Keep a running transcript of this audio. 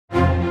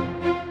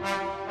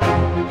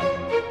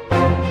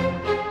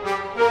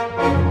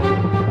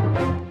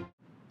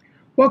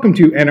Welcome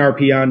to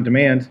NRP On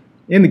Demand.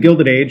 In the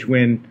Gilded Age,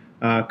 when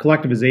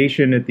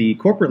collectivization at the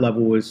corporate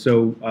level was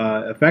so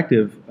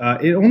effective,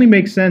 it only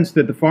makes sense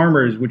that the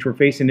farmers, which were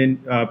facing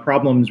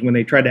problems when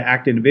they tried to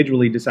act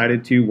individually,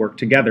 decided to work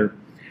together.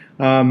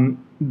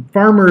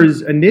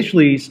 Farmers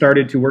initially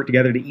started to work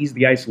together to ease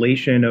the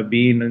isolation of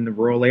being in the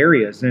rural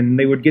areas, and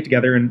they would get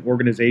together in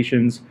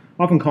organizations,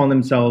 often calling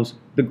themselves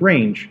the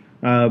Grange.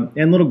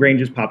 And little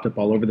Granges popped up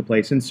all over the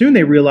place. And soon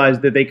they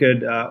realized that they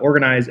could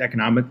organize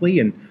economically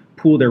and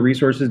pool their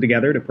resources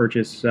together to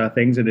purchase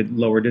things at a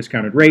lower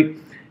discounted rate.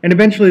 And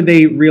eventually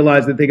they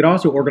realized that they could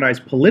also organize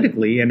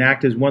politically and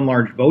act as one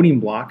large voting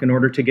bloc in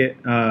order to get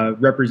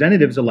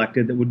representatives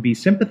elected that would be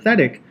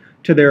sympathetic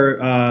to their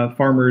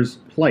farmers'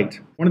 plight.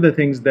 One of the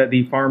things that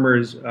the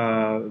farmers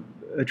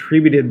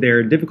attributed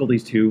their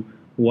difficulties to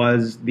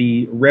was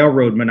the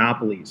railroad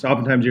monopolies.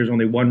 Oftentimes there's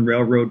only one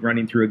railroad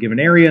running through a given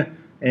area,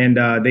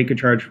 and they could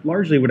charge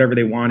largely whatever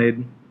they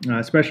wanted,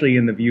 especially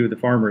in the view of the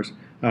farmers.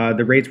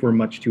 The rates were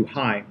much too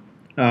high,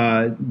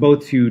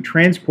 both to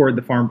transport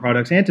the farm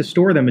products and to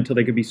store them until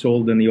they could be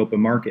sold in the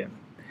open market.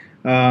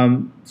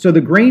 So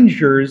the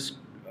Grangers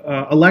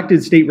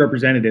elected state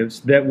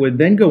representatives that would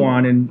then go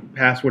on and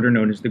pass what are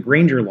known as the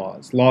Granger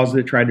laws, laws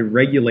that tried to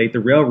regulate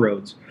the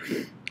railroads.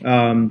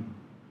 And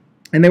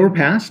they were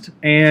passed,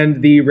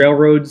 and the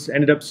railroads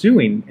ended up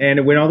suing, and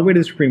it went all the way to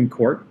the Supreme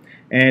Court.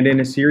 And in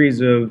a series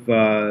of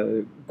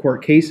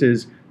court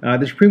cases,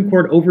 the Supreme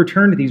Court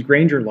overturned these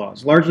Granger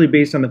laws, largely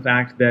based on the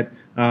fact that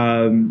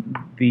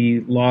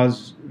the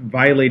laws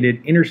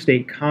violated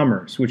interstate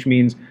commerce, which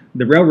means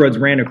the railroads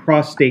ran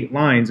across state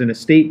lines, and a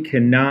state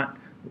cannot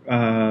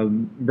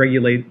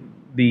regulate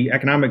the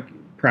economic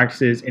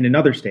practices in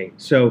another state.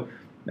 So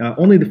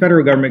only the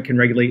federal government can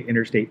regulate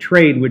interstate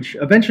trade, which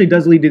eventually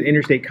does lead to the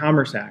Interstate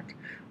Commerce Act.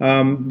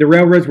 The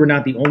railroads were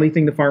not the only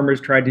thing the farmers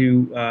tried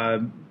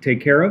to take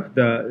care of,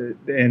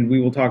 and we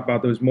will talk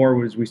about those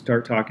more as we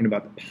start talking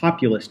about the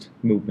populist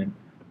movement.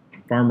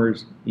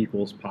 Farmers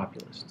equals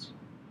populists.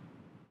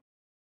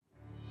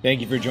 Thank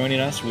you for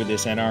joining us with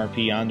this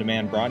NRP On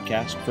Demand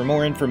broadcast. For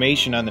more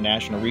information on the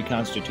National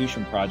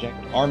Reconstitution Project,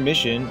 our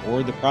mission,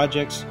 or the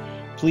projects,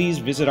 please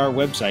visit our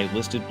website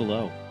listed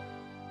below.